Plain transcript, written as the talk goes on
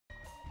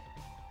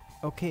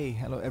Okay,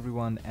 hello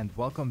everyone and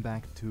welcome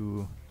back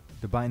to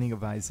The Binding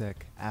of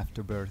Isaac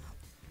Afterbirth.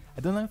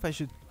 I don't know if I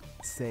should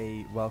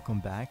say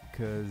welcome back,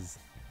 because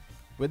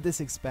with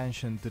this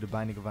expansion to The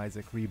Binding of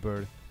Isaac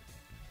Rebirth,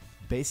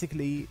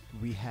 basically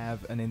we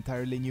have an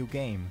entirely new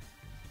game.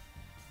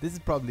 This is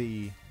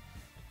probably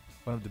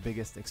one of the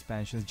biggest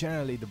expansions.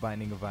 Generally The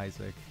Binding of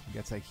Isaac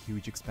gets like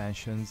huge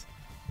expansions.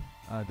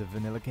 The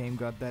vanilla game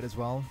got that as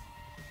well.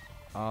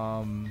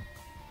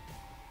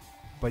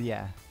 But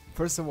yeah,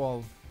 first of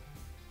all,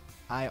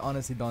 I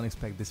honestly don't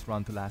expect this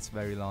run to last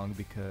very long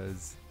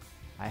because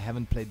I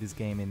haven't played this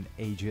game in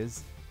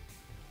ages.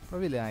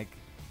 Probably like,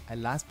 I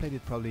last played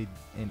it probably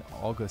in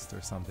August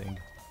or something.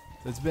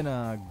 So it's been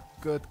a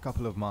good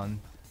couple of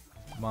months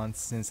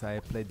since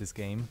I played this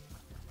game.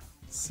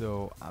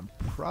 So I'm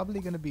probably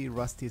gonna be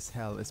rusty as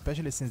hell,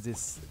 especially since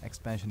this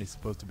expansion is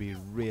supposed to be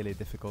really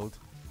difficult.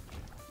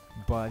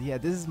 But yeah,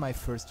 this is my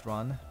first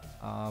run.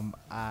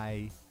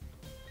 I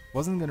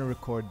wasn't gonna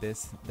record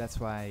this, that's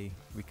why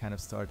we kind of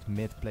start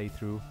mid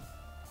playthrough.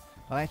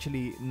 Well,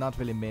 actually not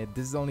really mid,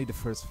 this is only the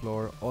first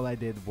floor. All I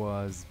did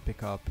was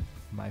pick up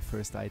my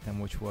first item,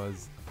 which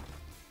was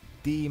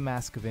the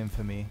Mask of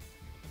Infamy.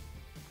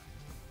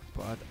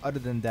 But other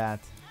than that,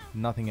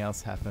 nothing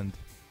else happened,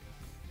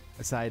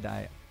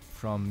 aside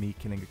from me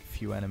killing a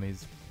few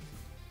enemies.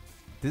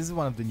 This is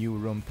one of the new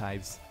room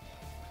types.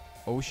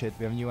 Oh shit,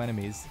 we have new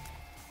enemies.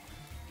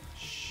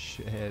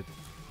 Shit.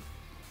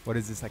 What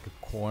is this, like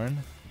a corn?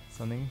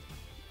 Something?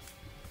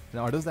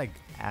 Now, are those like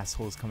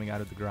assholes coming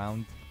out of the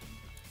ground?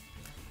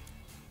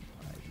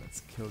 Alright, let's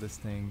kill this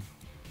thing.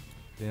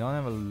 They don't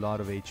have a lot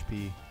of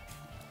HP.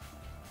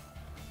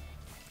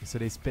 So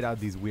they spit out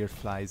these weird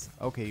flies.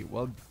 Okay,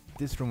 well,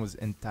 this room was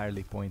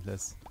entirely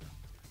pointless.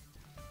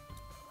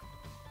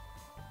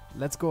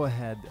 Let's go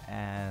ahead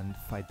and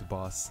fight the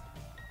boss.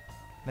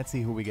 Let's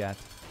see who we got.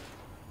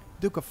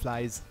 Duke of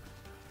Flies.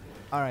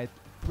 Alright,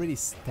 pretty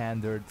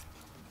standard.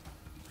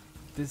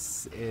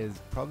 This is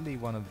probably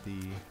one of the...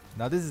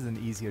 Now this is an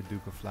easier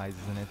Duke of Flies,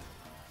 isn't it?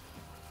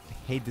 I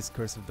hate this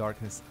Curse of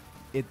Darkness.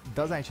 It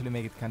does actually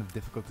make it kind of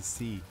difficult to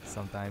see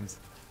sometimes.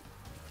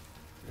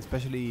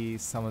 Especially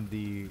some of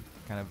the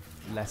kind of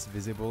less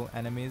visible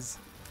enemies.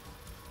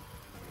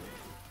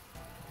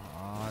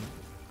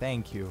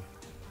 Thank you.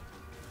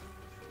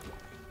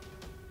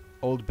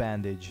 Old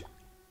Bandage.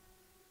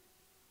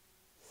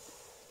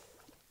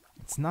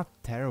 It's not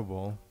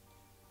terrible.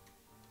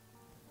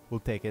 We'll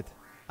take it.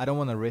 I don't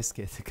want to risk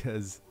it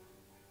because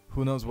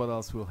who knows what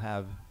else we'll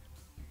have.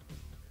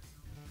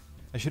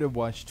 I should have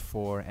watched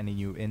for any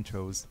new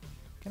intros.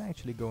 Can I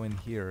actually go in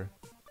here?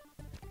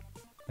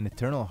 An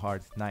Eternal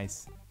Heart,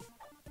 nice.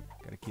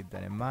 Gotta keep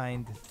that in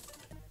mind.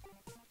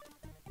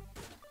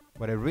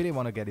 What I really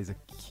want to get is a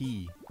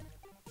key.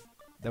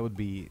 That would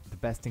be the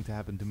best thing to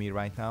happen to me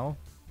right now.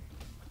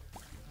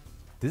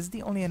 This is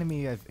the only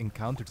enemy I've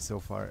encountered so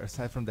far,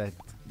 aside from that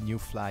new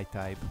fly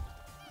type.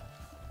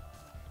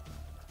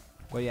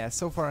 Well, yeah,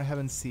 so far I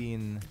haven't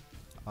seen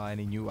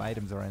any new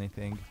items or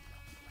anything.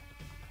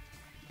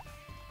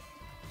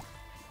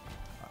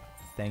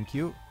 Thank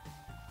you.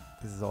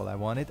 This is all I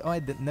wanted. Oh,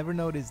 I never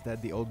noticed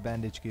that the old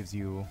bandage gives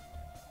you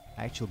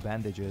actual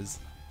bandages.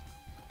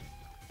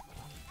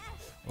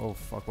 Oh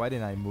fuck, why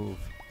didn't I move?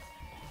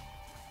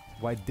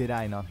 Why did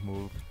I not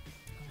move?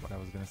 What I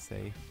was gonna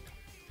say.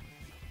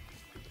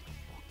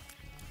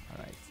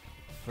 Alright,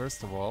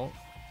 first of all,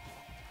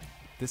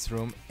 this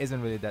room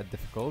isn't really that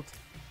difficult.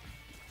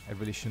 I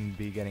really shouldn't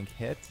be getting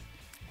hit.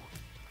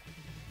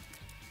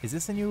 Is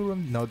this a new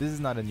room? No, this is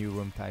not a new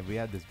room type. We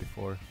had this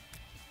before.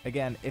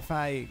 Again, if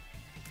I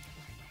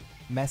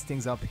mess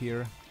things up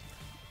here,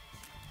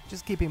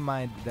 just keep in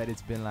mind that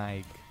it's been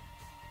like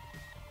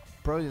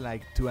probably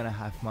like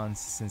 2.5 months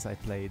since I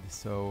played,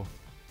 so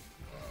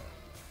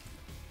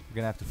you're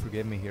gonna have to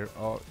forgive me here.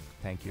 Oh,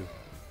 thank you.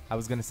 I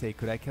was gonna say,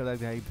 could I kill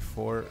that guy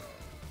before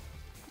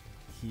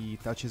he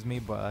touches me,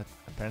 but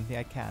apparently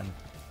I can.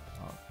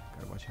 Oh,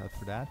 gotta watch out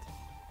for that.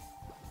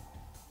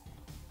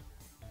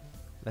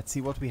 Let's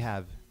see what we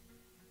have.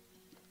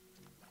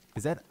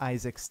 Is that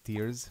Isaac's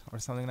Tears or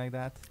something like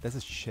that? That's a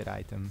shit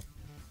item.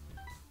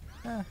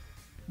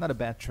 Not a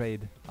bad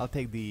trade. I'll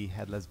take the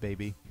Headless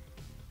Baby.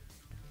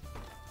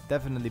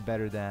 Definitely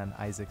better than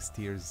Isaac's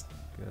Tears,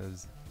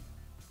 because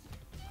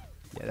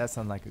yeah, that's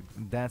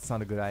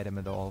not a good item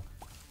at all.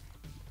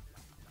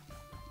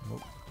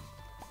 Nope.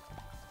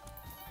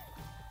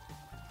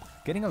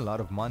 Getting a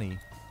lot of money.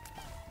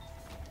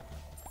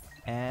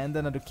 And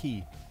another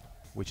key,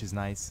 which is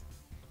nice.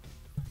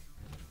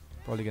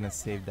 Probably gonna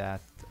save that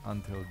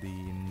until the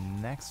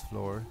next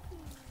floor.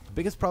 The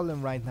biggest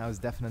problem right now is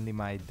definitely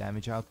my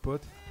damage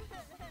output,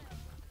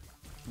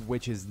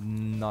 which is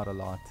not a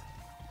lot.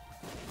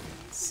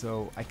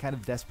 So I kind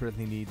of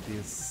desperately need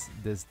this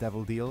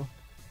devil deal.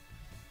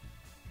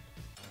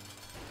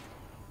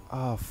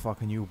 Oh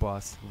fuck, a new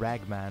boss,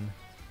 Ragman.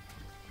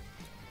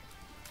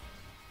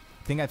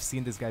 I think I've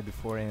seen this guy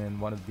before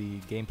in one of the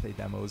gameplay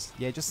demos.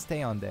 Yeah, just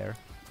stay on there.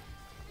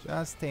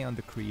 Just stay on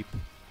the creep.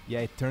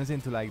 Yeah, it turns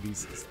into like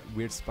these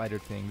weird spider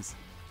things.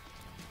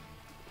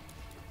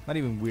 Not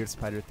even weird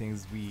spider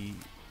things. We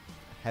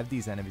have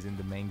these enemies in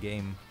the main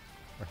game,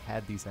 or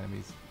had these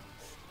enemies.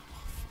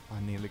 I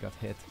nearly got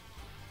hit.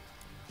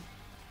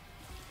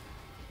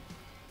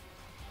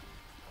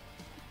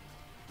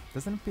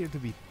 Doesn't appear to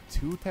be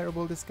too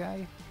terrible, this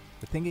guy.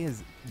 The thing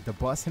is, the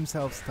boss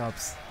himself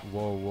stops.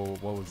 Whoa, whoa,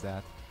 what was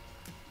that?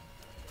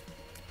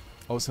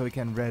 Oh, so he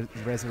can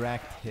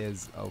resurrect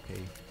his.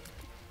 Okay.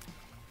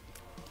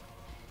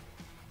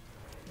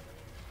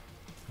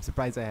 I'm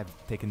surprised I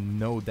have taken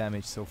no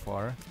damage so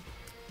far.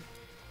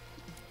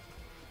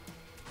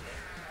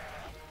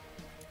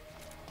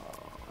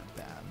 Oh,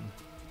 damn.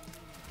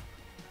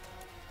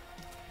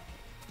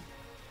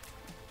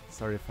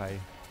 Sorry if I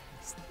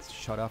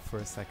shut up for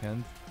a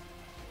second.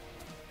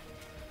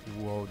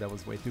 Whoa, that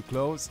was way too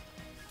close.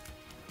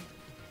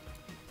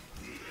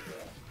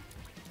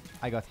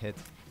 I got hit.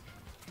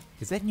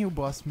 Is that new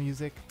boss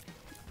music?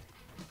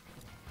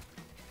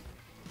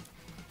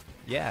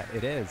 Yeah,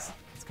 it is.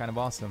 It's kind of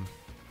awesome.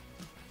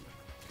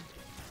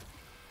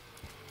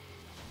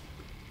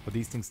 Will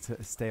these things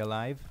stay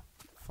alive?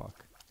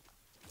 Fuck.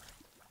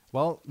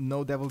 Well,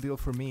 no devil deal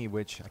for me,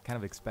 which I kind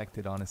of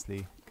expected,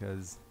 honestly,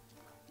 because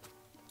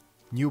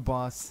new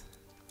boss.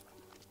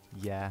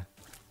 Yeah.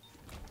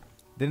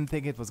 Didn't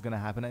think it was gonna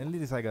happen. At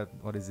least I got,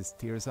 what is this,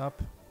 tears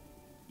up?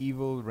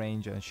 Evil,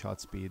 range, and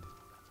shot speed.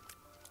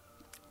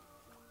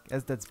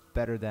 Guess that's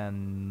better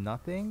than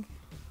nothing,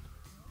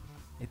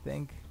 I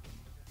think.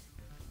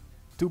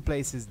 Two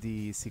places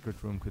the secret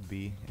room could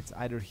be. It's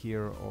either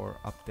here or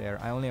up there.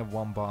 I only have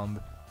one bomb,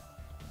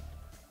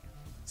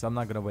 so I'm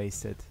not gonna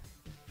waste it.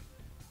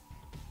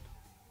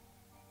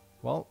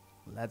 Well,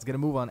 let's get a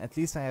move on. At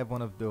least I have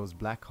one of those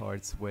black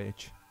hearts,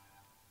 which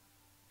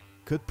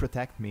could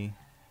protect me.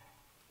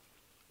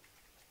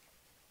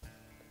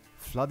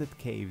 Flooded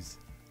caves.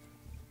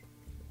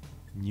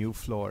 New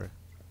floor.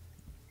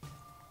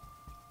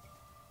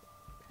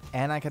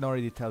 And I can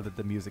already tell that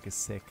the music is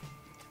sick.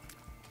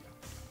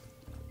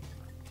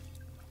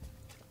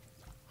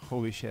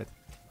 Holy shit.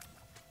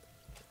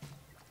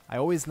 I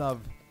always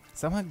love...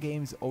 Somehow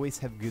games always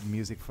have good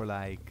music for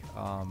like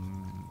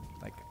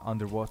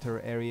underwater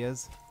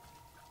areas.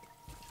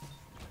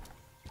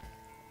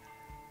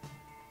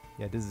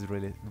 Yeah, this is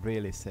really,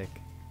 really sick.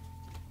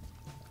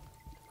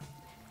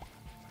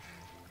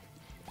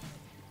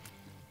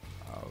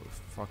 Oh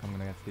fuck, I'm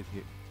gonna get hit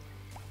here.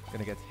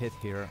 Gonna get hit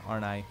here,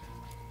 aren't I?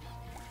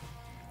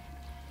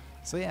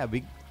 So yeah,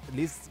 we at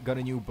least got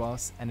a new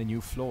boss and a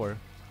new floor.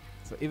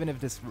 So even if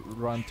this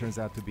run turns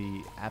out to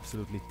be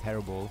absolutely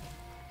terrible,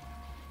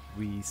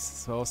 we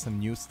saw some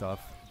new stuff.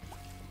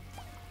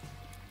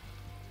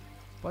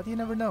 But you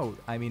never know.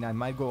 I mean, I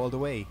might go all the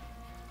way.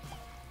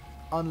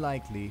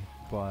 Unlikely,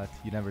 but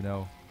you never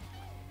know.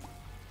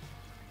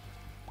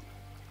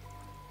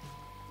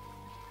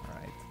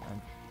 Alright,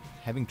 I'm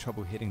having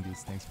trouble hitting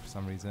these things for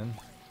some reason.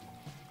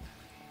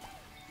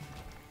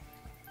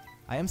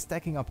 I am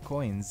stacking up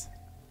coins.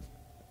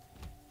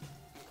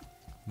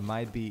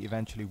 Might be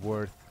eventually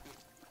worth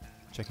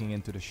checking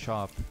into the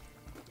shop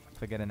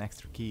if I get an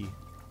extra key.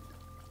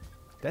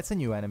 That's a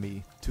new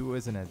enemy too,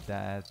 isn't it?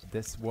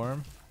 This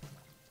worm.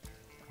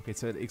 Okay,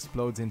 so it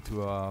explodes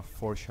into a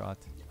 4-shot.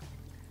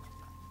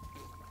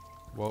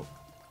 Whoa.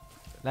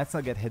 Let's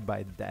not get hit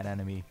by that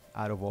enemy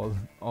out of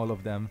all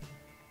of them.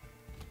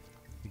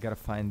 You gotta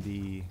find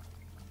the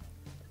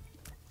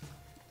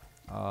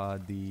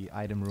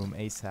item room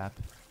ASAP.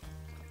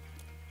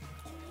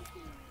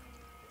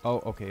 Oh,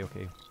 okay,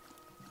 okay.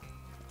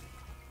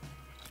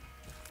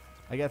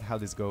 I get how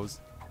this goes.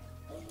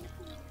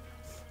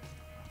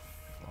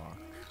 Fuck.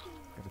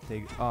 Gotta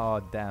take... Oh,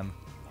 damn.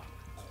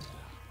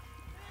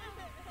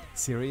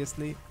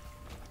 Seriously?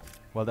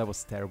 Well, that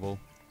was terrible.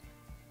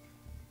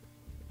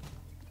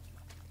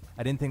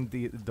 I didn't think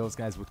those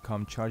guys would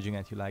come charging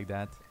at you like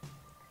that.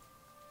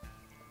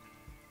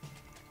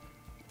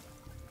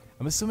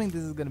 I'm assuming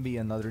this is gonna be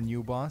another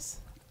new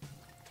boss.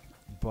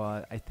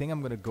 But I think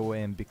I'm gonna go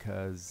in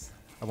because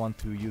I want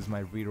to use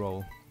my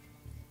reroll.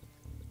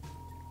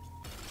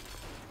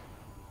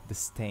 The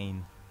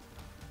stain.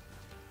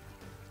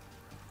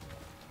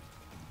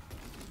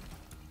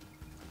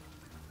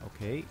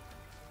 Okay.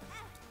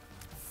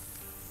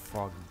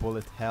 Fuck,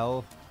 bullet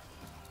hell.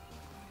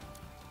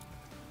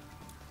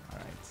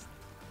 Alright.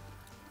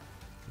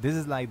 This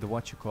is like the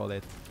what you call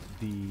it,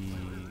 the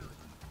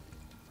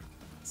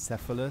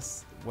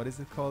cephalus. What is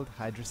it called?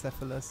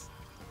 Hydrocephalus?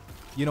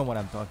 You know what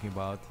I'm talking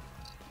about.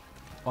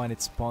 Oh, and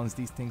it spawns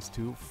these things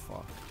too.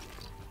 Fuck.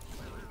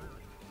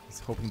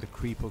 Just hoping the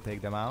creep will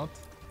take them out.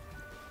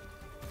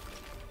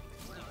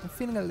 I'm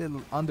feeling a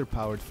little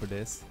underpowered for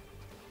this.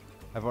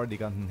 I've already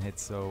gotten hit,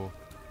 so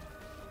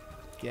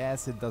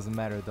guess it doesn't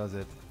matter, does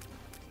it?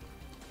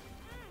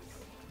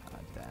 Ah,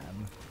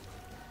 damn.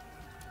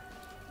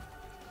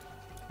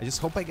 I just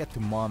hope I get to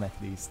Mom at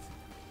least.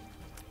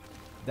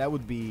 That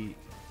would be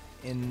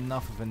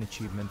enough of an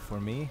achievement for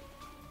me.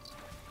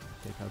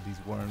 Take out these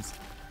worms.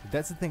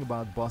 That's the thing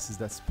about bosses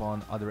that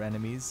spawn other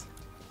enemies.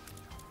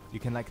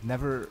 You can like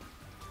never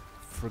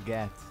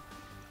forget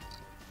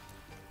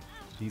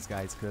these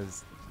guys,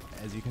 because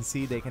As you can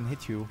see, they can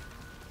hit you.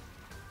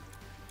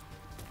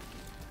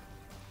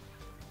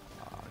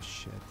 Oh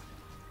shit.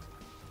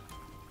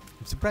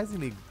 I'm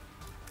surprisingly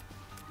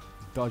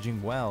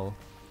dodging well.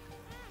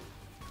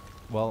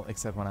 Well,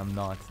 except when I'm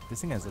not.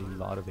 This thing has a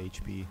lot of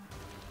HP.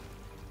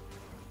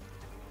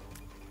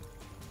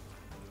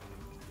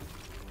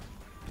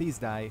 Please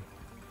die.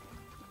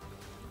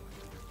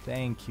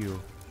 Thank you.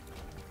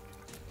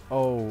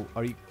 Oh,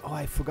 are you... Oh,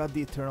 I forgot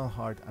the Eternal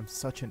Heart. I'm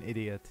such an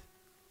idiot.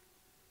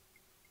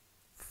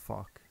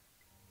 Fuck.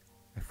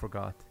 I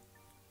forgot.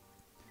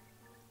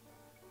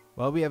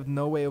 Well, we have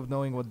no way of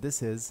knowing what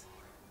this is.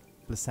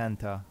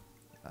 Placenta.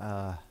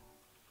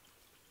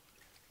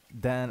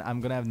 Then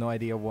I'm gonna have no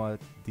idea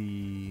what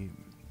the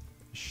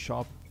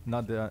shop...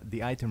 Not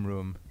the item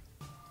room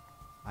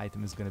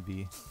item is gonna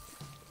be.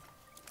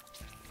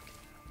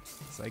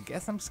 So I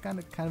guess I'm just kind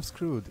of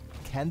screwed.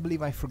 Can't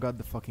believe I forgot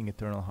the fucking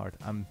Eternal Heart.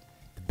 I'm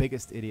the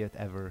biggest idiot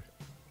ever.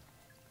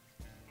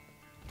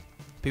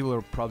 People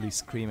are probably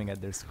screaming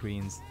at their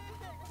screens.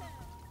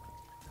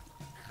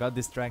 Got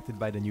distracted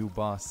by the new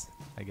boss,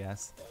 I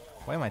guess.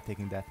 Why am I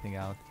taking that thing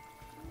out?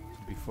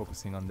 Should be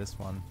focusing on this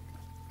one.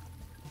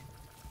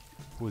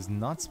 Who is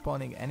not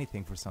spawning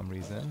anything for some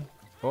reason.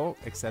 Oh,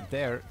 except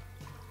there.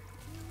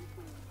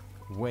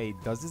 Wait,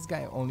 does this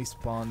guy only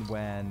spawn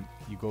when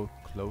you go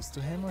close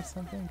to him or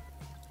something?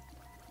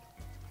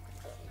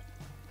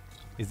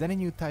 Is that a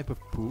new type of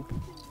poop?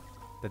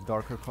 The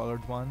darker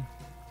colored one?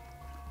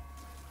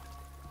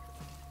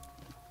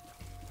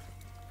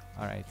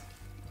 Alright.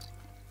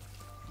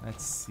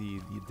 Let's see.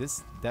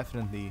 This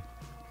definitely...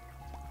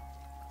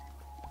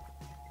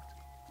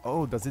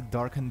 Oh, does it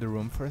darken the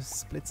room for a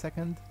split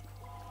second?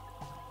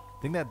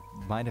 I think that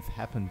might have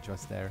happened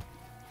just there.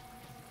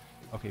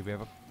 Okay, we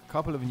have a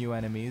couple of new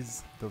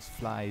enemies. Those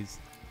flies.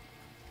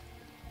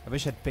 I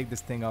wish I'd picked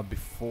this thing up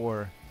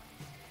before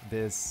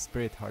this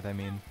Spirit Heart, I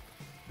mean.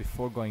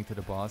 Before going to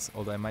the boss,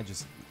 although I might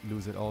just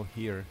lose it all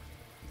here.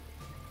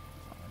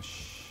 Oh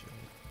shit,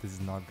 this is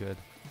not good.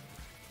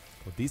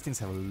 Oh, these things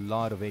have a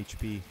lot of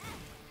HP.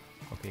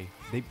 Okay,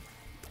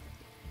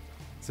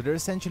 so they're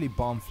essentially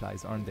bomb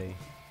flies, aren't they?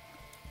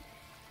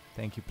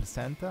 Thank you,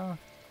 Placenta.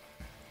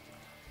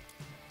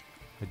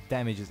 The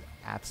damage is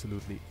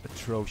absolutely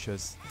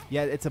atrocious.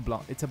 Yeah, it's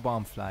a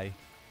bomb fly.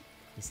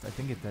 I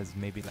think it has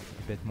maybe like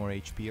a bit more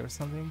HP or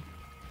something.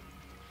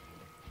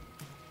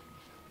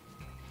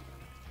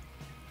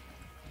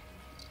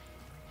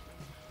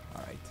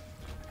 Alright,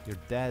 you're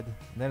dead.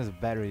 There's a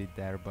battery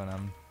there, but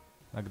I'm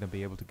not gonna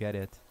be able to get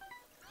it.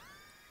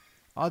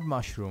 Odd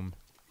mushroom.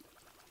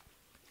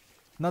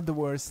 Not the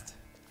worst,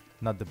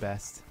 not the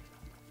best.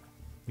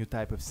 New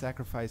type of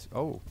sacrifice.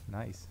 Oh,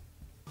 nice.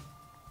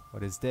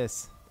 What is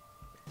this?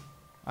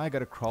 I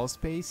got a crawl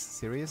space?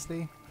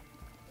 Seriously?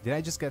 Did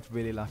I just get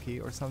really lucky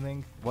or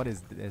something? What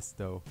is this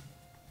though?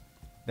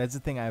 That's the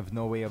thing I have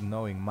no way of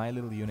knowing. My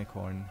Little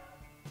Unicorn.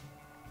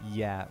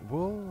 Yeah,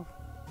 well...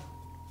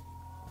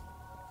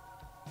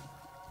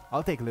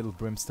 I'll take Little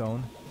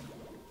Brimstone.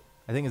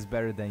 I think it's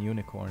better than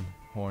Unicorn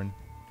Horn.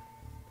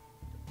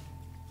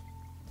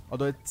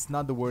 Although it's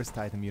not the worst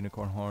item,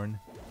 Unicorn Horn.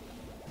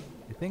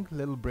 I think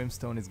Little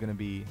Brimstone is gonna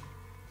be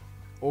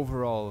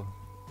overall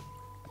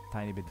a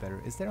tiny bit better.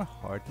 Is there a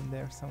heart in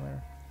there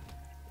somewhere?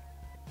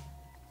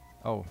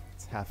 Oh,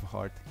 it's half a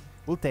heart.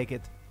 We'll take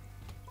it.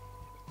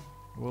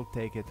 We'll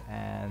take it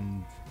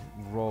and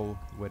roll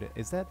with it.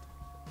 Is that?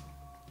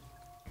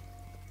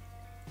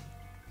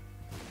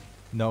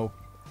 No,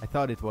 I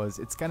thought it was.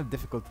 It's kind of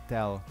difficult to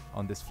tell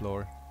on this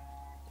floor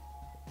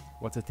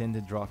what's a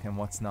tinted rock and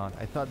what's not.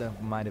 I thought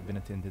that might have been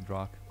a tinted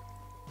rock.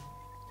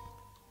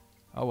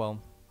 Oh well,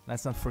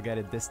 let's not forget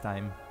it this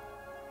time.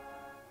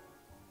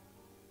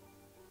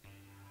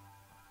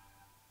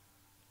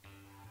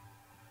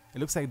 It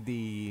looks like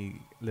the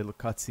little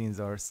cutscenes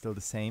are still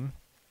the same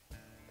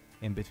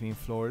in between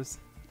floors.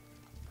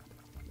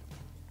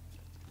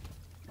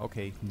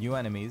 Okay, new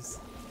enemies.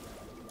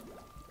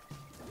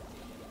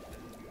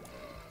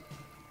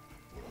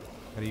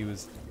 Gotta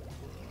use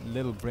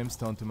Little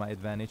Brimstone to my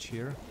advantage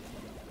here.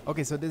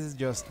 Okay, so this is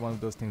just one of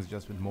those things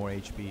just with more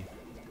HP.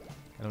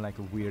 I don't like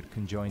a weird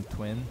conjoined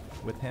twin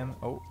with him.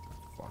 Oh,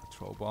 fuck,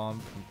 troll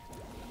bomb.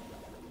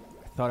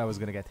 I thought I was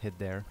gonna get hit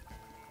there.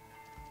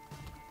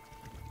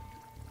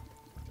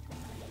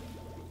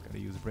 Gotta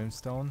use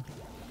Brimstone.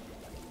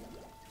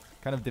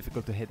 Kind of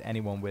difficult to hit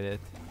anyone with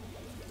it.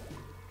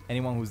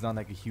 Anyone who's not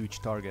like a huge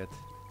target.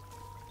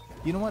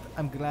 You know what?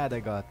 I'm glad I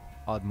got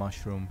Odd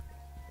Mushroom.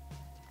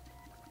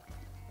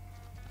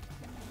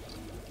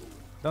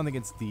 Don't think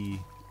it's the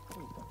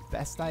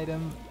best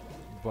item,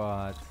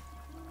 but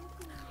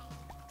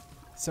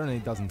certainly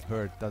doesn't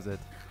hurt, does it?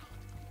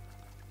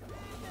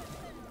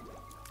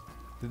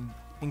 The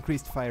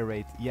increased fire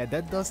rate. Yeah,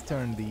 that does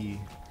turn the...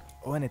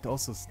 Oh, and it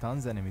also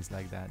stuns enemies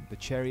like that. The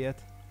chariot.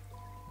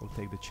 We'll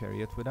take the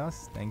chariot with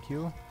us. Thank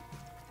you.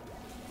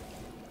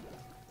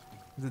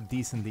 It's a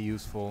decently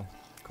useful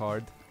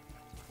card.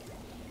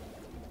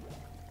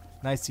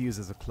 Nice to use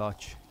as a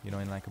clutch, you know,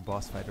 in like a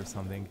boss fight or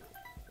something.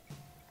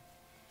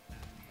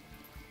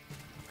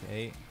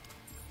 Okay.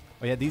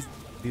 Oh yeah, these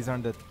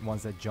aren't the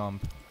ones that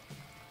jump,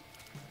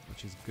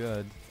 which is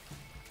good.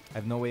 I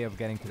have no way of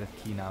getting to that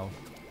key now,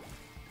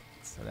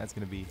 so that's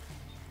gonna be...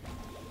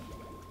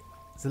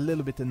 It's a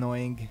little bit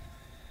annoying.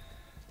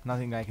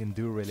 Nothing I can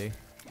do really.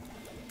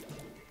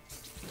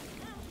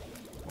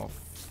 Oh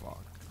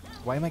fuck.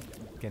 Why am I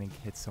getting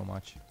hit so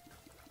much?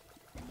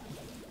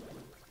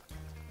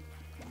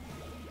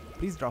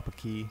 Please drop a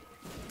key.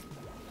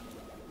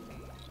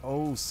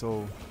 Oh,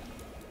 so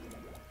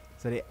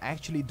they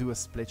actually do a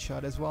split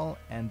shot as well,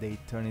 and they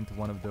turn into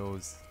one of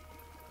those.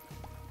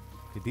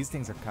 Okay, these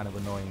things are kind of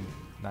annoying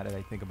now that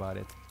I think about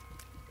it.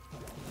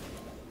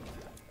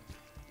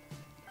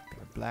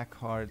 Got a black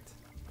heart.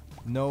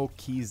 No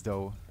keys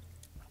though.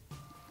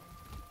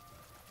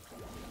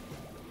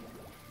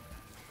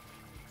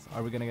 So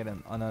are we gonna get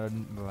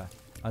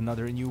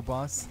another new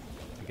boss?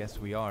 I guess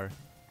we are.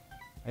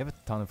 I have a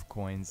ton of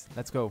coins.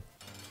 Let's go.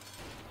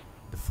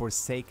 The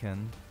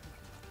Forsaken.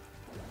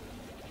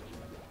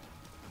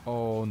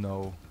 Oh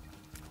no.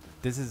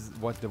 This is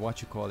what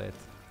you call it.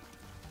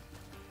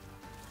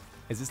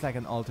 Is this like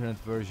an alternate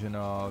version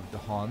of the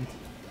Haunt?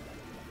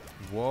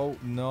 Whoa,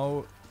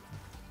 no.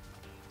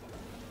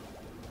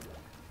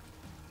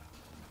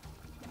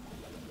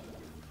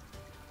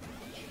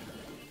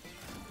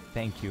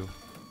 Thank you.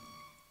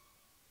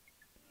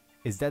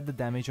 Is that the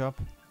damage up?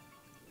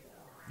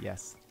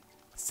 Yes.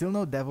 Still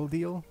no devil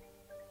deal?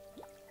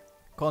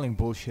 Calling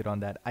bullshit on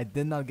that. I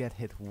did not get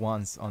hit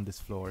once on this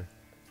floor.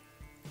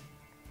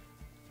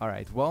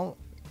 Alright, well,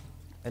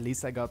 at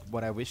least I got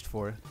what I wished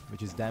for,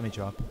 which is damage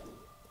up.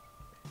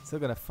 Still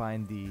gotta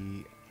find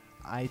the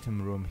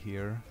item room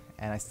here,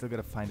 and I still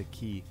gotta find a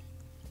key.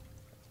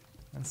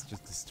 Let's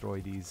just destroy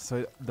these.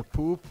 So the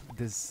poop,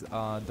 this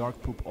dark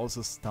poop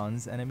also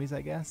stuns enemies,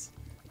 I guess?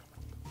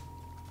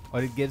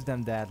 Or it gives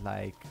them that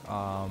like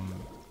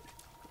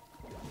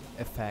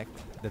effect,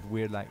 that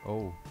weird like,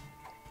 oh.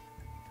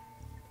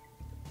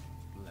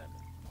 Lemon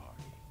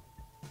party.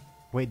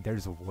 Wait,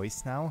 there's a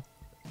voice now?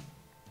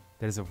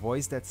 There's a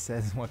voice that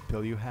says what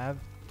pill you have.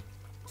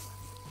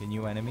 A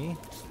new enemy.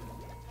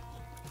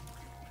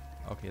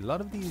 Okay, a lot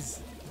of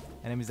these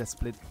enemies that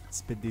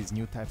spit these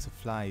new types of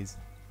flies.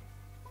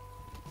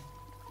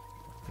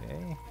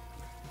 Okay.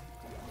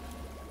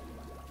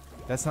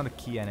 That's not a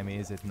key enemy,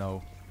 is it?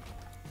 No.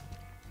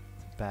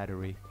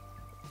 Battery.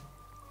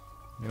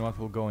 You know what?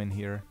 We'll go in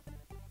here.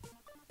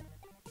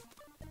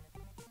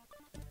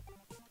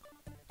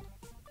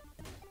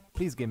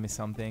 Please give me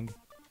something.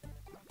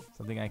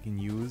 Something I can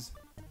use.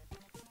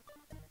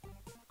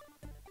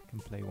 I can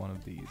play one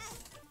of these.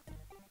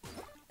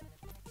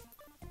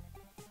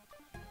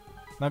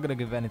 Not gonna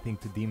give anything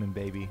to Demon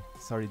Baby.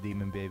 Sorry,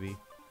 Demon Baby.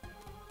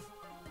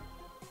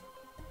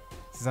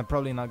 Since I'm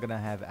probably not gonna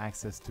have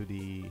access to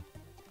the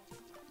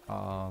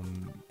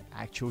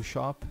actual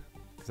shop,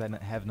 because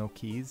I have no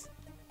keys.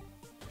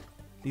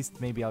 At least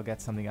maybe I'll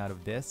get something out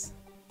of this.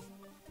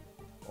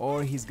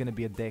 Or he's gonna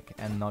be a dick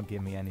and not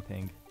give me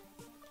anything.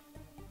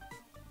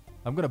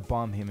 I'm gonna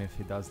bomb him if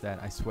he does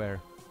that, I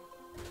swear.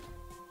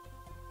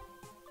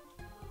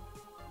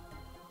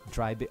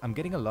 I'm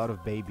getting a lot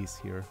of babies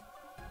here.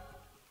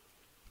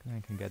 I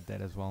can get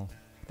that as well.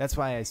 That's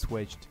why I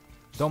switched.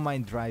 Don't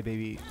mind dry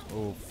baby.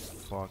 Oh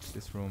fuck,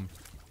 this room.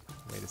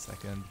 Wait a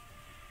second.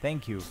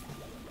 Thank you.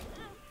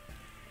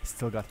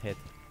 Still got hit.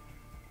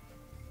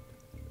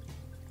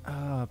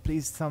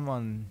 Please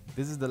someone.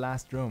 This is the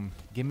last room.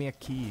 Give me a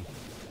key.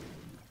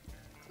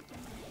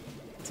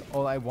 It's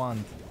all I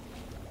want.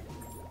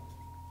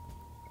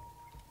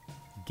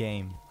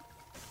 Game.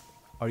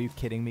 Are you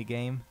kidding me,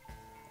 game?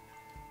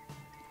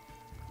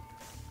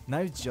 Now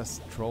it's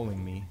just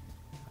trolling me.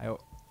 I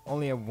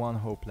only have one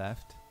hope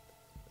left.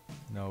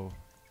 No.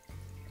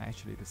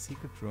 Actually, the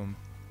secret room.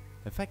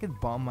 If I could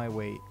bomb my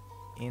way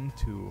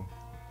into...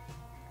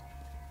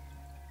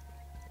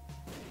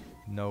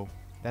 No,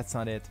 that's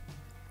not it.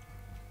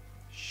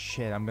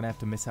 Shit, I'm gonna have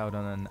to miss out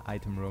on an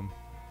item room.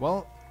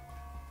 Well,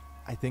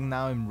 I think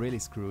now I'm really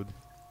screwed.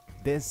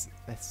 That's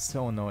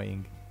so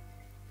annoying.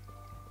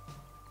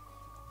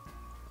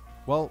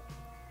 Well,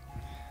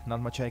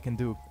 not much I can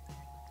do.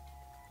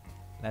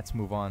 Let's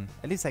move on.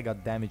 At least I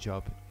got damage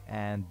up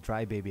and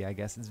dry baby, I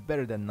guess. It's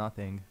better than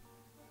nothing.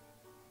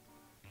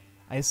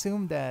 I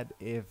assume that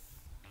if...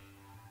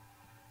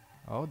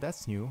 Oh,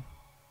 that's new.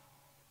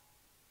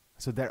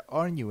 So there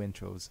are new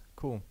intros.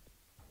 Cool.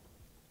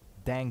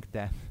 Dank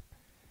death.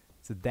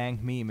 It's a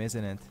dank meme,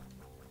 isn't it?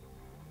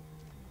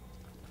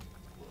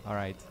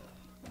 Alright.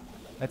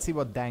 Let's see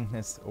what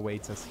dankness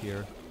awaits us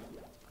here.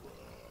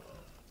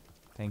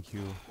 Thank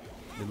you,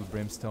 little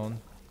brimstone.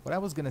 What I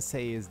was gonna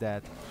say is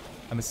that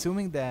I'm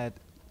assuming that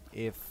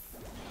if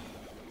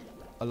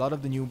a lot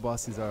of the new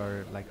bosses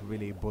are like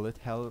really bullet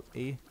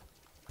hell-y,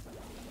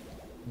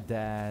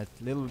 that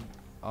little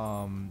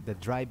that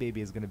dry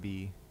baby is gonna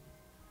be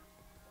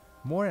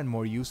more and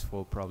more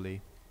useful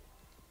probably.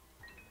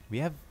 We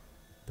have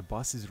the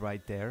bosses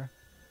right there.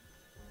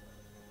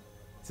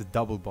 It's a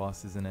double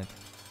boss, isn't it?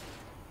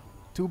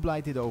 2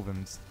 blighted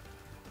ovums.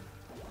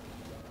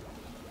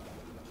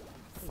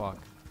 Fuck.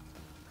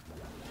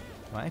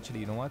 Well, actually,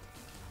 you know what?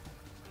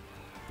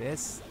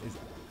 This is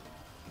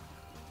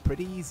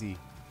pretty easy.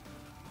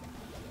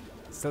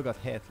 Still got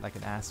hit like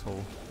an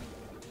asshole.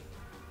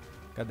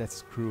 Got that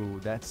screw.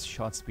 That's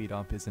shot speed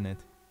up, isn't it?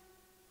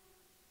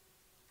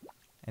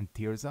 And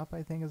tears up,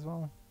 I think, as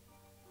well.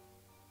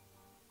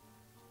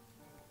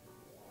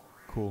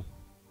 Cool.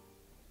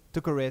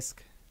 Took a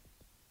risk,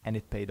 and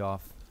it paid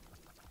off.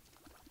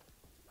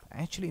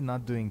 Actually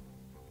not doing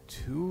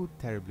too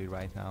terribly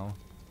right now.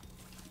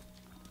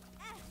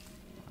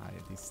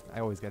 I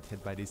always get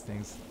hit by these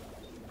things.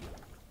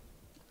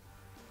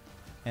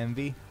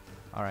 Envy?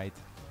 Alright.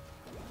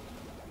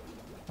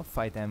 I'll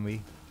fight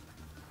Envy.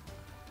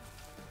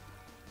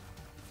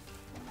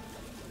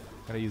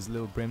 Gotta use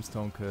little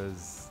brimstone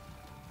because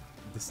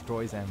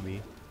destroys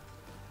Envy.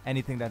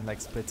 Anything that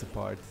like splits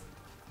apart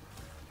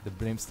the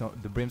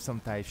brimstone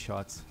type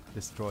shots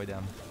destroy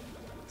them.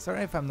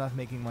 Sorry if I'm not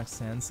making much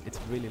sense. It's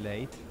really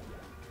late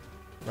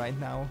right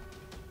now,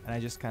 and I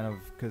just kind of,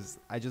 because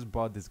I just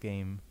bought this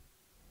game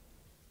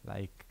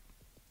like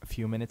a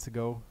few minutes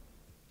ago.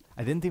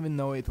 I didn't even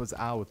know it was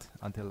out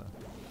until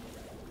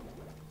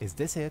is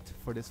this it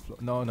for this floor?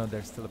 No,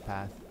 there's still a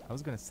path. I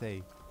was gonna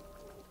say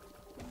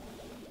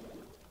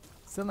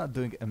still not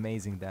doing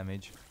amazing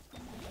damage,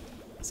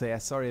 so yeah,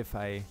 sorry if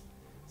I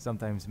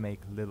sometimes make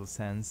little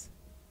sense.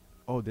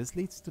 Oh, this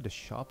leads to the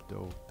shop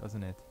though,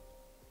 doesn't it?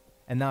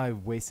 And now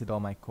I've wasted all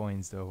my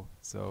coins though,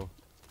 so...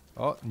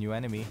 Oh, new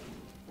enemy.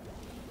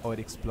 Oh, it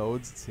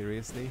explodes?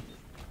 Seriously?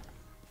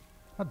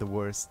 Not the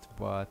worst,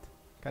 but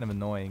kind of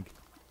annoying.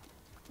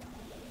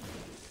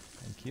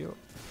 Thank you.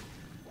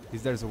 At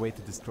least there's a way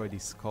to destroy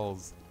these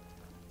skulls.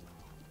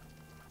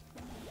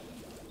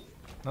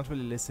 Not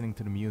really listening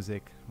to the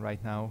music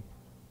right now.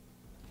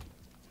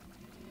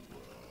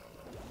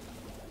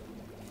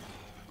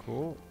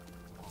 Cool.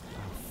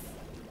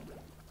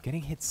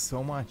 Getting hit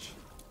so much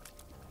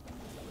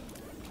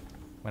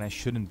when I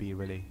shouldn't be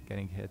really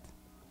getting hit.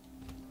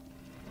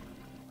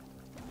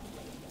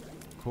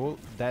 Cool.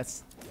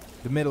 That's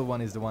the middle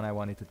one is the one I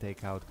wanted to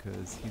take out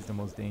because he's the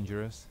most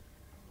dangerous.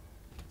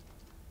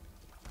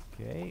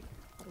 Okay.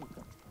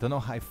 Don't know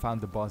how I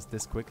found the boss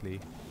this quickly.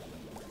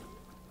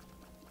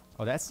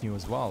 Oh, that's new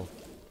as well.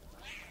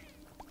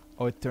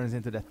 Oh, it turns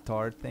into that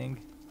tar thing.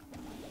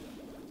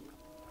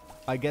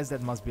 I guess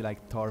that must be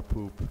like tar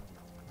poop.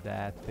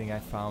 That thing I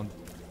found.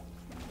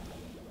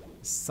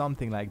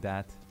 Something like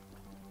that.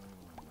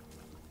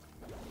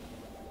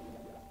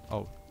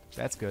 Oh,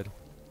 that's good.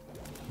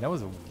 That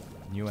was a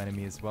new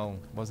enemy as well,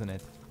 wasn't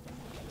it?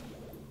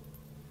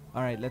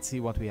 Alright, let's see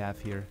what we have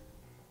here.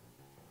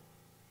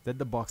 Is that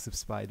the box of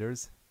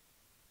spiders?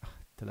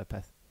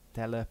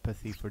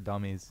 Telepathy for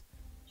dummies.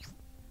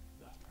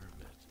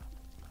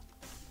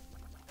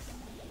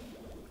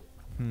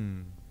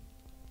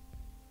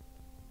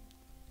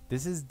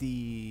 This is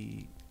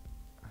the...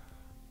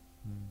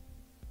 It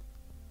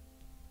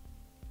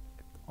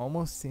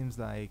almost seems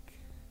like...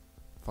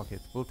 Fuck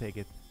it, we'll take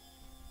it.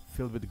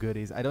 Filled with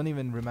goodies. I don't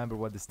even remember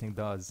what this thing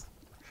does.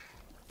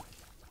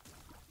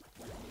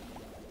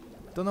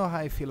 Don't know how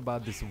I feel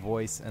about this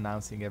voice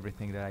announcing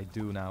everything that I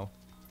do now.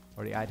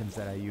 Or the items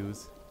that I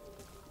use.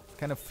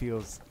 Kind of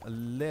feels a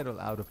little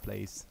out of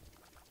place.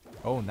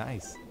 Oh,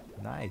 nice.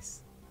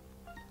 Nice.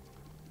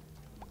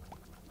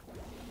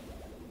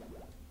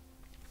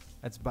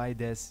 Let's buy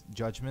this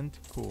Judgment.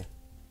 Cool.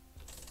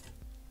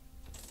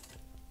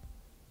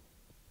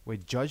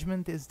 Wait,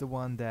 Judgment is the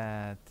one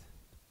that...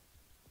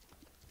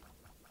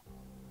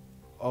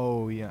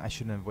 Oh yeah, I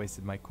shouldn't have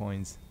wasted my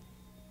coins.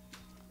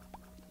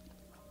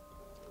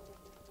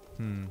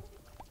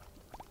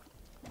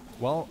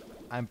 Well,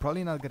 I'm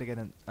probably not gonna get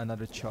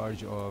another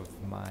charge of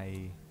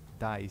my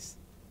dice.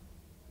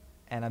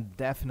 And I'm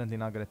definitely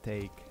not gonna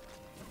take...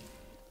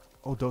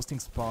 Oh, those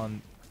things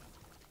spawn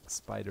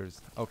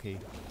spiders. Okay,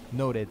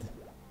 noted.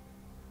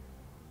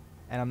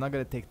 And I'm not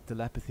gonna take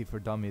telepathy for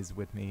dummies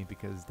with me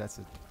because that's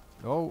a...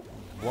 Oh,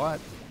 what?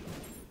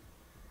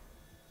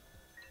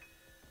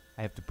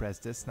 I have to press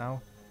this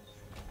now.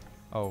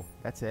 Oh,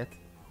 that's it.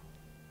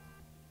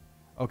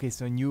 Okay,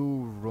 so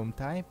new room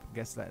type.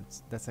 Guess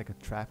that's like a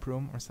trap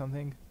room or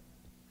something.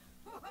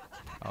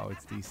 Oh,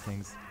 it's these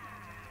things.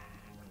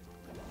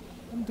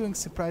 I'm doing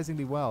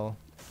surprisingly well.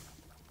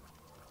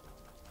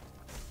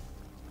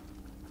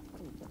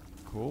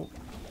 Cool.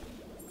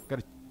 Got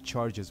a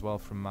charge as well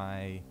from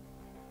my...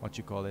 What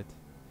you call it.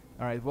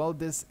 Alright, well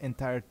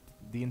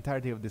the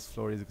entirety of this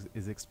floor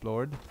is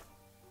explored.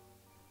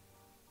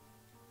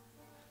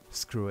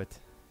 Screw it.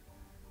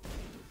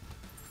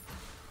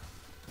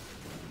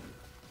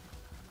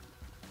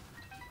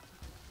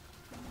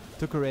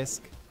 Took a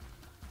risk.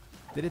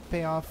 Did it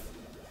pay off?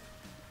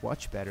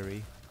 Watch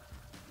battery.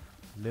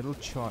 Little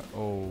charge.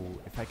 Oh,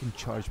 if I can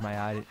charge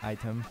my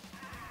item.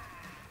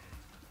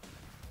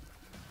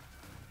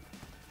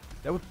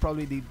 That would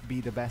probably be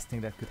the best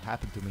thing that could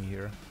happen to me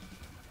here.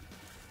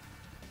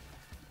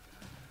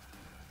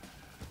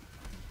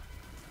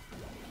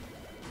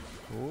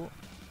 Cool.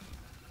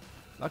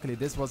 Luckily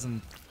this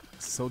wasn't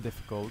so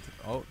difficult.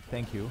 Oh,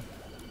 thank you.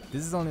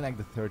 This is only like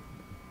the third.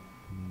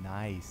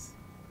 Nice.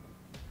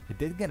 I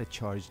did get a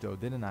charge though,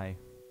 didn't I?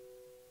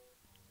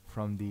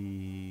 From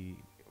the...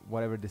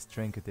 whatever this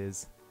trinket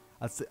is.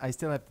 I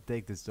still have to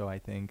take this though, I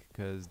think,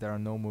 because there are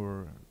no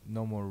more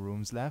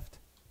rooms left.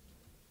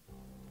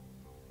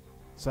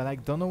 So I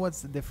like don't know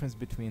what's the difference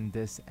between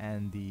this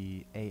and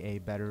the AA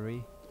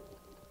battery.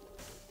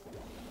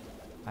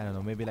 I don't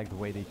know, maybe like the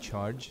way they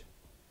charge.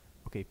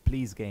 Okay,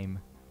 please game.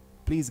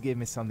 Please give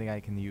me something I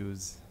can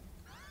use.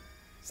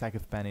 Sack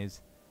of pennies.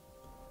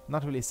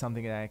 Not really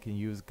something that I can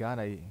use. God,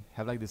 I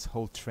have like this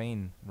whole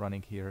train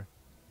running here.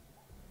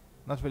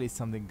 Not really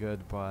something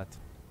good, but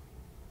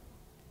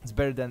it's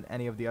better than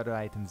any of the other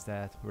items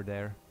that were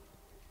there.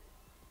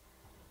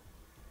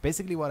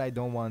 Basically what I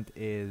don't want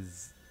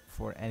is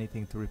for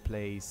anything to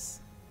replace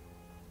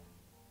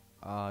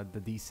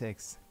the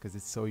D6, because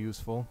it's so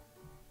useful.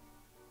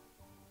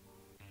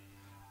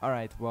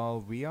 Alright,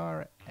 well, we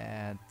are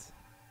at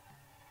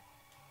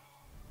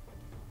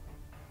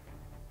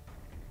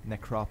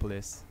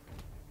Necropolis.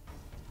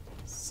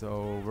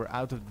 So we're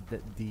out of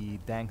the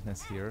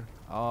dankness here.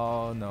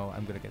 Oh no,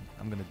 I'm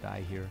gonna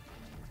die here.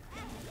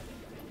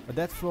 But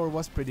that floor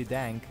was pretty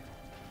dank,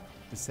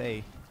 to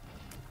say.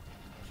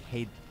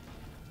 Hate.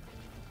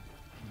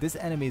 This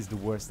enemy is the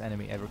worst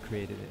enemy ever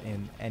created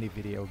in any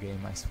video game,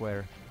 I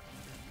swear.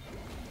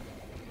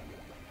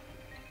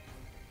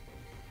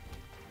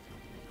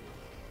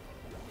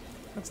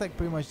 Looks like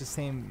pretty much the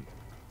same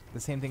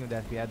thing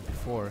that we had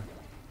before,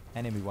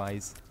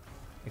 enemy-wise,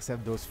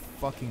 except those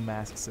fucking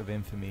masks of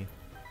infamy.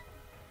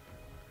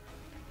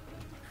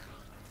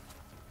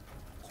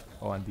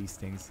 Oh, and these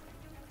things.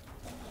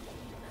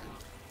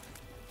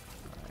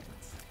 Alright,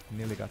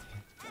 nearly got...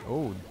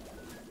 Oh,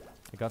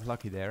 I got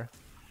lucky there.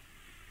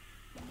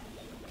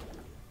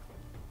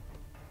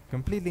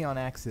 Completely on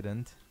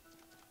accident,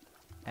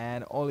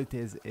 and all it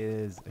is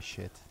a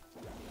shit.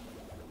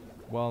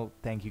 Well,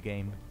 thank you,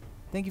 game.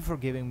 Thank you for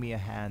giving me a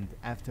hand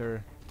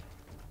after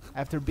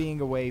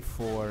being away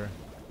for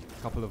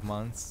a couple of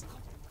months.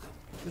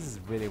 This is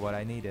really what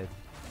I needed.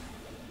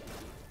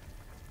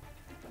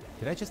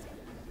 Did I just...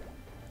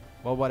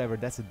 Well, whatever,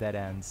 that's a dead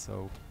end,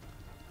 so...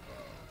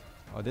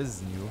 Oh, this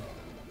is new.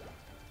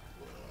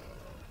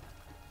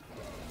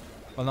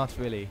 Well, not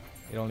really.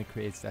 It only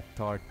creates that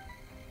tart.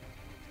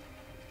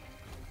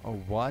 Oh,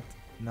 what?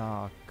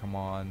 Nah, come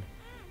on.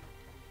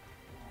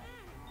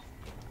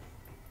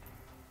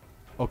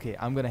 Okay,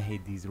 I'm gonna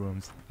hate these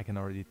rooms. I can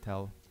already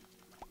tell.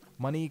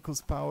 Money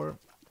equals power.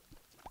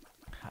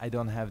 I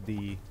don't have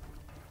the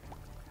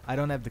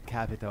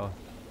capital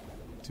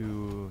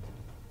to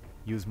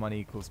use money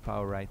equals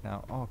power right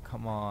now. Oh,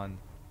 come on.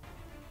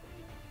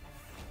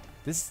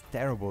 This is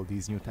terrible,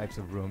 these new types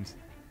of rooms.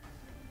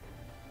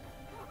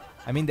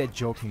 I mean that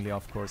jokingly,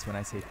 of course, when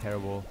I say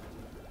terrible.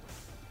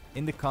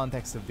 In the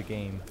context of the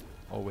game,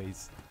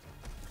 always.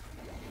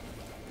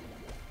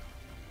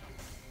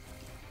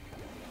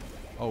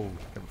 Oh,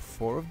 there were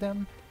 4 of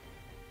them?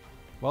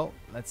 Well,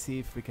 let's see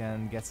if we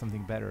can get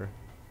something better.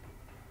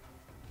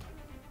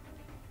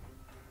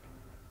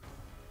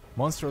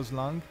 Monstrous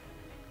Lung.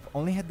 I've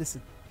only had this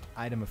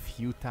item a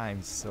few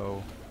times,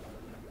 so...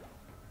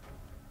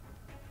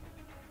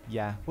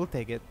 Yeah, we'll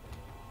take it.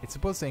 It's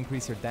supposed to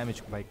increase your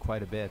damage by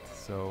quite a bit,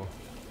 so...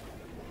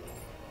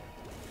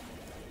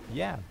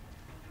 Yeah.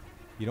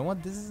 You know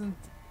what? This isn't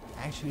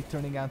actually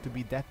turning out to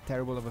be that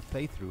terrible of a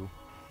playthrough.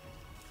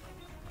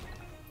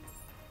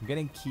 I'm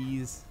getting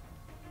keys.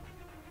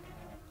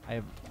 I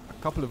have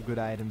a couple of good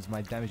items.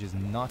 My damage is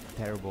not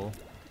terrible.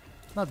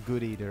 Not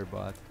good either,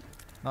 but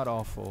not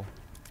awful.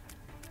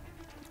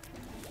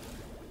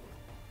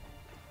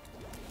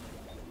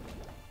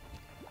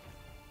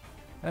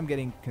 And I'm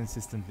getting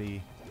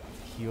consistently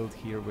healed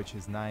here, which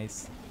is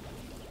nice.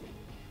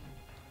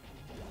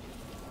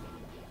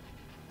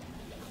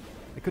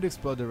 I could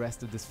explore the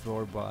rest of this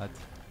floor, but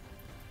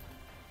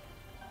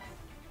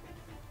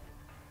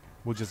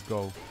we'll just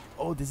go.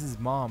 Oh, this is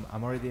mom.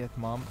 I'm already at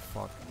mom.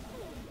 Fuck.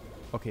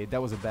 Okay,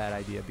 that was a bad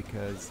idea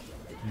because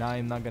now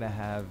I'm not gonna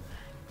have...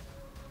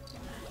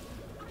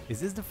 Is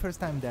this the first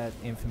time that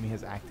infamy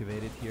has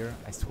activated here?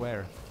 I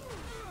swear.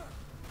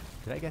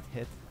 Did I get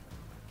hit?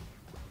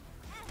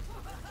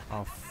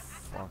 Oh,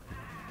 fuck.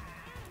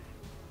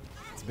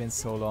 It's been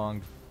so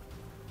long.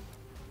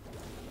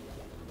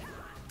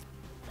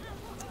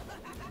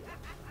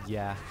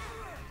 Yeah.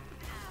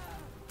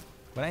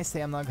 When I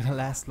say I'm not gonna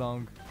last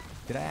long,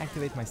 did I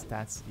activate my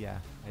stats? Yeah,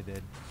 I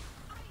did.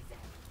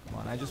 Come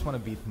on, I just want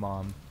to beat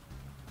mom.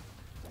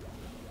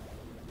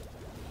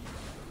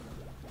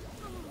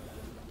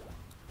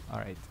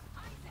 Alright.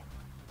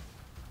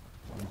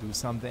 Want to do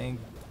something?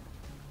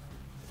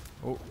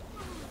 Oh.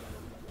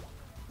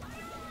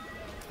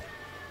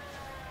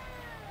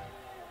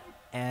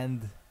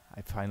 And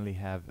I finally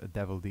have a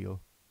devil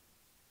deal.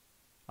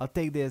 I'll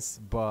take this,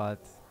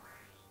 but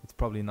it's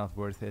probably not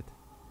worth it.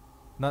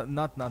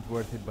 Not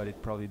worth it, but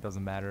it probably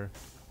doesn't matter.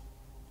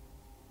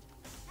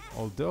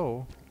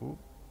 Although, oh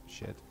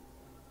shit.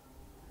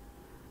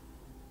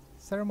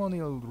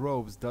 Ceremonial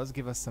robes does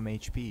give us some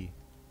HP.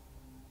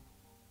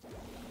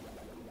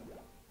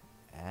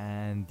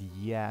 And And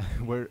yeah,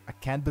 I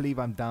can't believe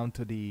I'm down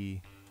to the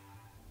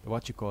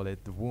what you call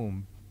it, the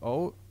womb.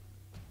 Oh,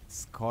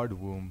 scarred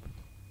womb.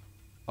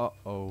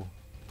 Uh-oh.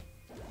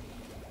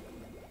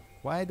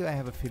 Why do I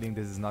have a feeling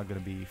this is not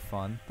gonna be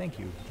fun? Thank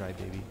you, Dry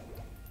Baby.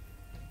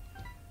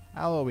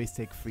 I'll always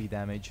take free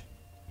damage.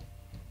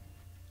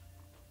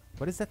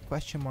 What is that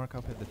question mark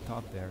up at the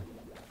top there?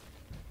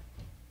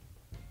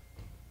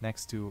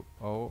 Next to...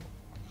 oh.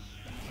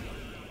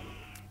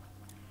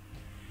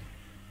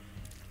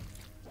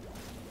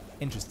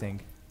 Interesting.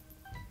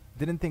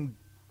 Didn't think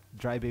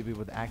Dry Baby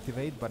would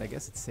activate, but I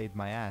guess it saved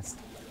my ass.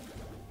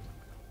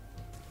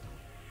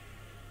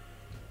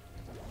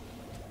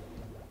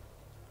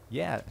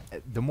 Yeah,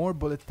 the more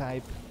bullet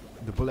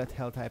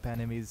hell type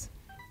enemies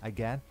I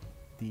get,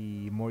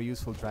 the more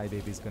useful Dry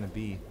Baby is gonna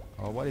be.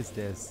 Oh, what is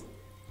this?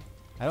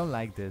 I don't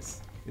like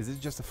this. Is it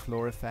just a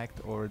floor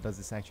effect, or does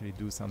this actually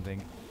do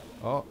something?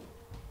 Oh.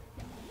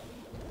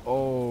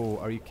 Oh,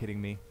 are you kidding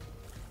me?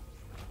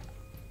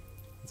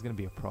 It's gonna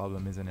be a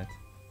problem, isn't it?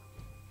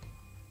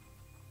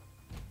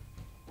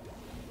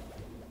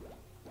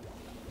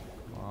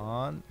 Come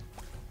on.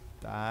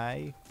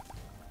 Die.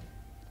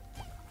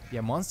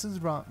 Yeah,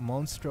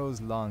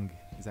 Monstro's Lung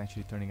is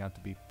actually turning out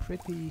to be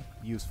pretty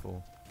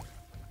useful.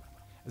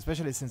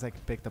 Especially since I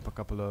picked up a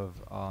couple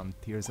of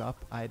Tears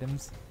Up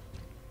items.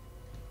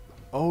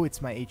 Oh,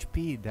 it's my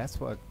HP. That's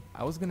what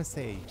I was gonna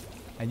say.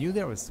 I knew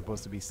there was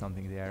supposed to be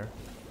something there.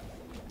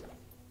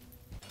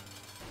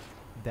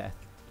 Death.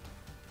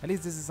 At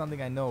least this is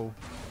something I know.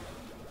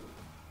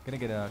 Gonna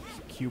get a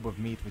cube of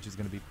meat, which is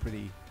gonna be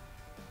pretty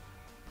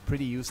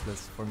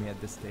useless for me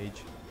at this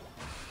stage.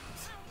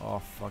 Oh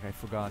fuck, I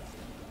forgot.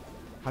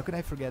 How could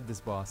I forget this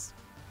boss?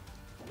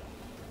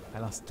 I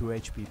lost 2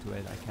 HP to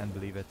it, I can't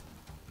believe it.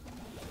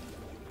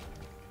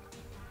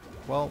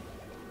 Well,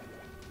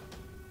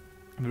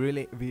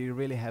 we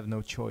really have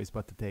no choice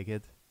but to take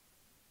it.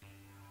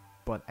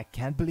 But I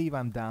can't believe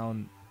I'm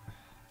down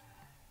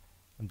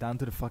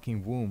to the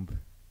fucking womb.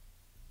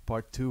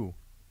 Part 2.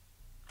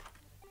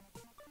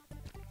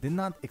 Did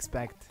not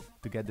expect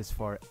to get this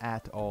far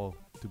at all,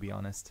 to be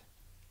honest.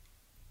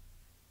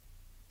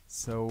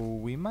 So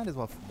we might as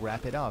well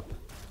wrap it up.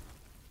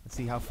 Let's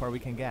see how far we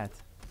can get.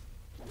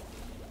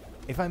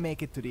 If I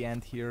make it to the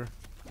end here,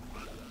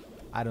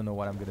 I don't know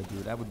what I'm gonna do.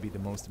 That would be the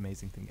most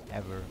amazing thing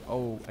ever.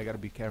 Oh, I gotta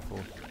be careful.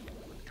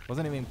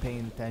 Wasn't even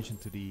paying attention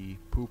to the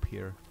poop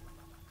here.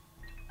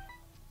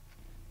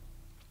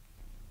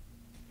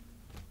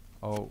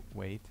 Oh,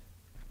 wait.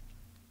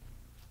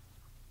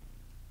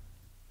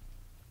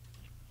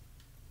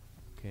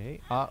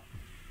 Okay. Ah,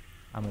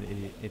 I'm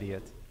an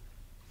idiot.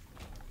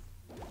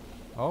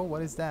 Oh,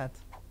 what is that?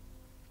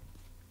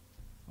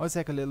 Oh, it's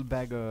like a little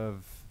bag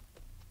of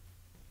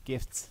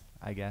gifts,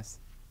 I guess.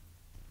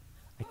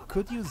 I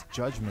could use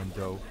Judgment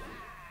though.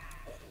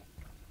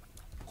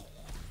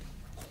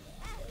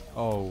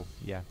 Oh,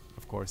 yeah,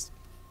 of course.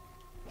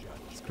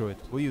 Screw it,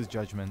 we'll use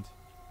Judgment.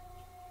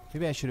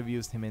 Maybe I should have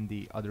used him in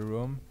the other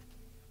room.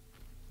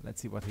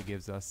 Let's see what he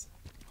gives us.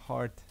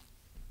 Heart.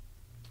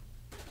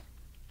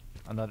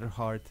 Another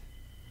heart.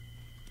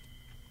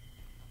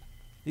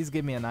 Please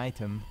give me an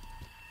item.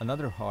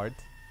 Another heart.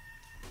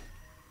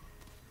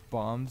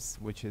 Bombs,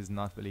 which is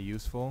not really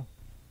useful.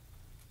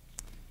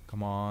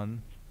 Come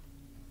on.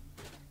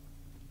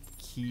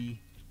 Key.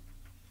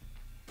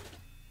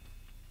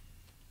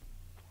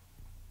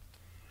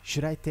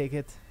 Should I take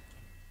it?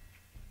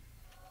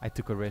 I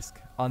took a risk.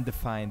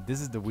 Undefined.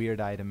 This is the weird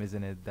item,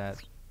 isn't it?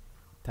 That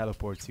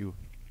teleports you.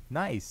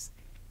 Nice.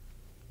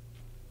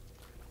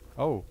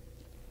 Oh.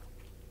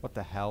 What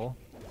the hell?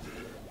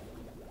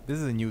 This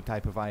is a new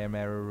type of IM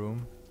error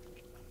room.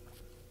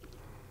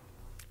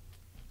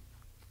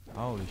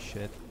 Holy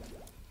shit.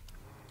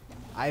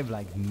 I have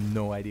like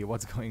no idea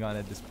what's going on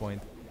at this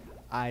point.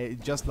 I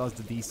just lost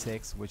the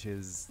D6, which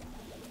is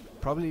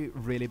probably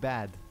really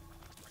bad.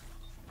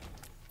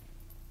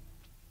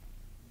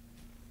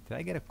 Did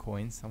I get a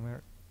coin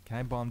somewhere? Can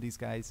I bomb these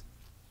guys?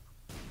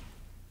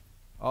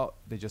 Oh,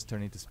 they just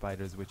turn into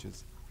spiders,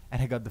 witches.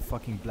 And I got the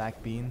fucking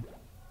black bean.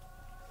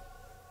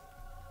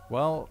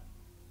 Well,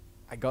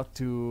 I got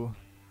to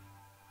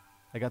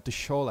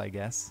Shoal, I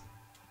guess.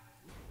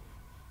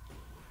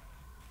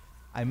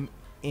 I'm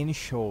in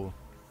Shoal.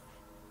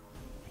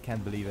 I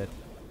can't believe it.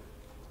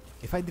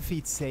 If I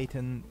defeat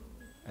Satan,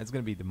 that's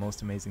gonna be the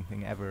most amazing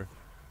thing ever.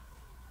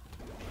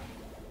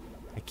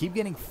 I keep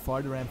getting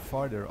farther and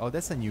farther. Oh,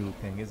 that's a new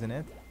thing, isn't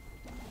it?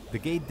 The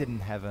gate didn't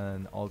have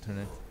an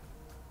alternate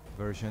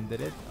version, did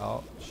it?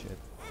 Oh, shit.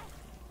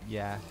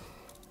 Yeah.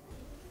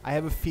 I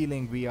have a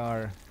feeling we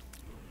are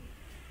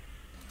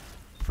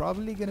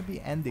probably gonna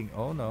be ending.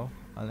 Oh no,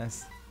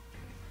 unless...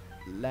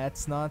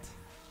 Let's not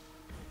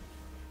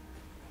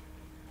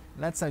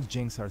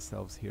jinx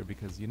ourselves here,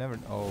 because you never...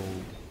 Oh,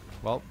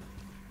 well,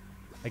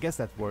 I guess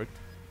that worked.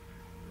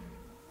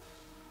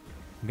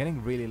 I'm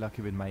getting really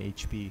lucky with my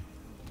HP.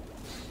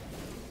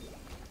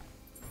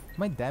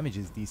 My damage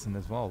is decent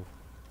as well.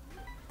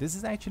 This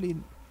is actually...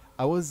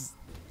 I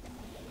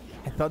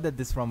thought that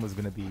this run was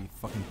gonna be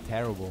fucking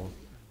terrible,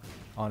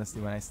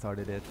 honestly, when I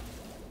started it.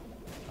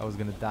 I was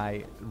gonna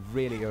die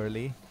really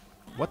early.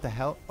 What the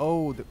hell?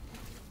 Oh,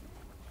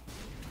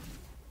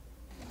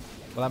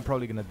 well, I'm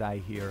probably gonna die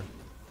here.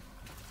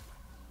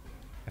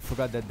 I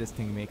forgot that this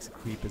thing makes a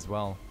creep as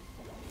well.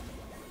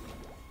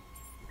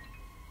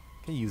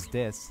 Can use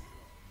this.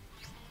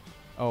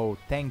 Oh,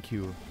 thank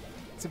you.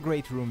 It's a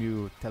great room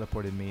you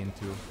teleported me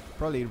into.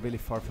 Probably really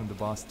far from the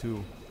boss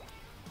too.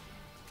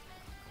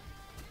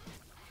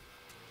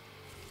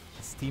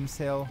 Steam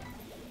sale.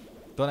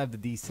 Don't have the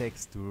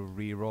D6 to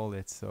re-roll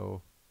it,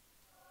 so.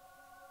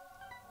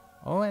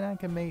 Oh, and I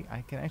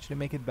can actually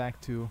make it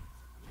back to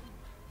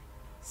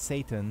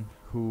Satan,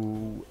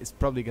 who is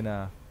probably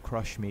gonna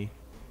crush me.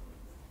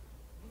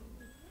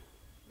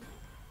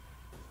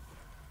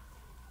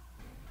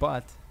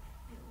 But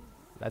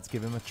let's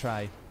give him a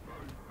try.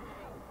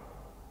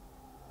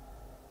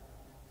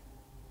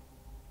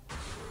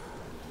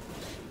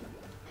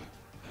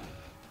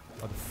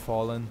 Oh, the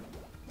Fallen.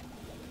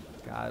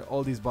 God,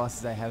 all these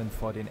bosses I haven't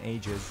fought in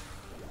ages.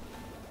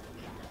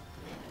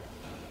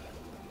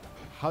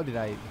 How did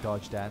I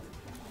dodge that?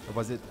 Or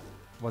was it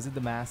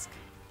the mask?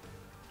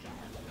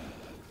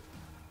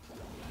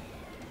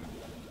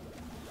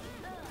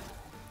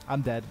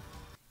 I'm dead.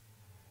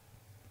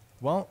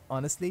 Well,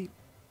 honestly,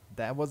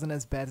 that wasn't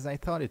as bad as I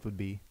thought it would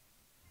be.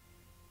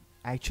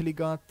 I actually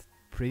got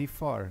pretty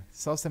far.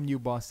 Saw some new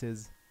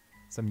bosses,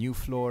 some new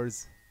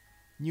floors,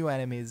 new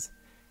enemies.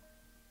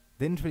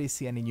 Didn't really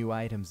see any new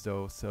items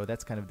though, so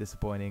that's kind of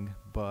disappointing.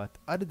 But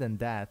other than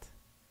that,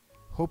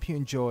 hope you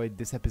enjoyed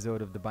this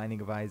episode of The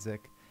Binding of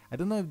Isaac. I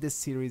don't know if this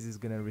series is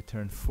gonna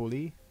return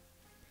fully.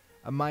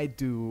 I might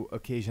do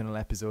occasional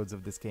episodes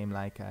of this game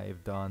like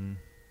I've done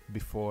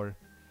before,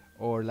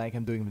 or like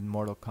I'm doing with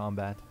Mortal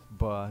Kombat,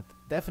 but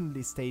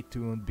definitely stay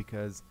tuned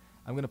because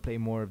I'm gonna play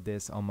more of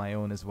this on my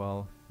own as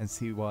well and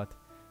see what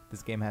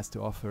this game has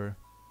to offer.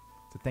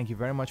 So thank you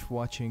very much for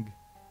watching.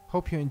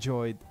 Hope you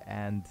enjoyed,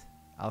 and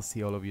I'll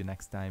see all of you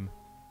next time.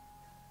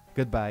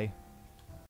 Goodbye.